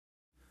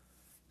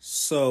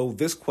So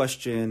this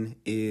question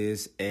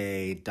is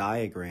a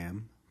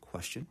diagram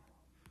question.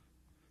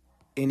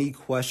 Any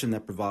question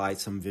that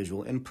provides some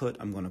visual input,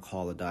 I'm going to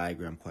call a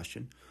diagram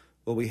question.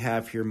 What we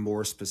have here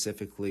more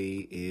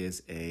specifically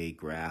is a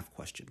graph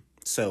question.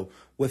 So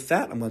with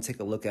that, I'm going to take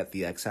a look at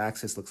the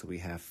x-axis. Looks like we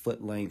have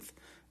foot length,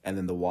 and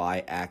then the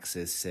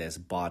y-axis says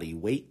body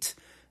weight.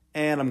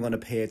 And I'm going to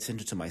pay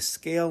attention to my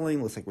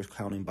scaling. Looks like we're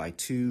counting by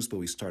twos, but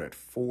we start at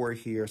 4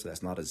 here, so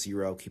that's not a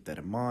 0. Keep that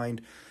in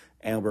mind.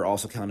 And we're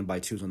also counting by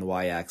twos on the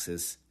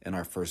y-axis, and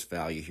our first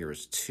value here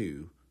is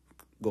 2,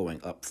 going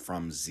up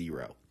from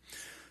 0.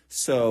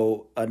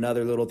 So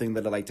another little thing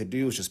that I like to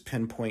do is just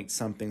pinpoint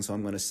something. So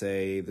I'm going to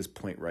say this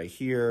point right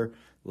here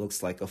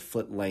looks like a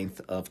foot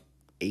length of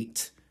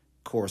 8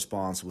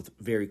 corresponds with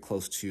very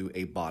close to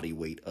a body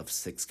weight of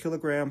 6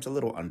 kilograms, a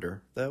little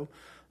under though.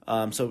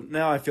 So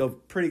now I feel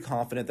pretty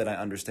confident that I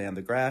understand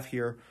the graph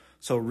here.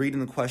 So reading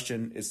the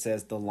question, it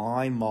says the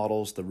line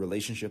models the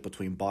relationship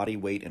between body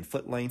weight and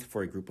foot length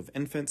for a group of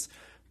infants.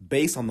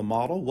 Based on the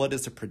model, what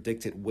is the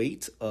predicted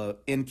weight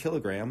in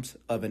kilograms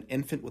of an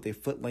infant with a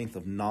foot length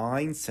of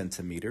 9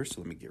 centimeters?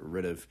 So let me get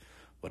rid of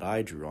what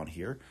I drew on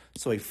here.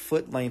 So a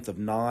foot length of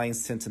 9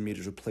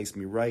 centimeters would place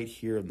me right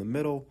here in the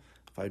middle.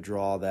 If I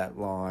draw that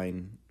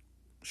line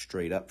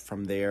straight up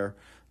from there,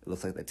 it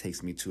looks like that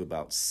takes me to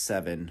about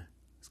 7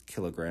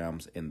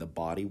 kilograms in the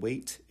body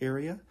weight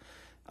area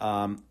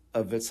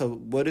of it. So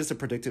what is the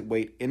predicted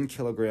weight in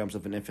kilograms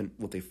of an infant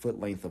with a foot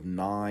length of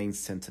 9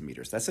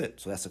 centimeters? That's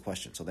it. So that's the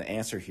question. So the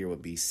answer here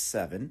would be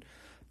 7,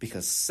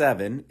 because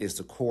 7 is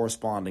the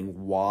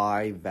corresponding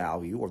Y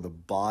value, or the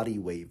body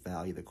weight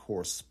value that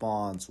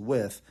corresponds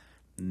with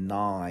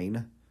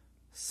 9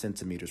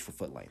 centimeters for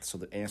foot length. So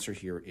the answer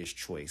here is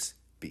choice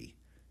B.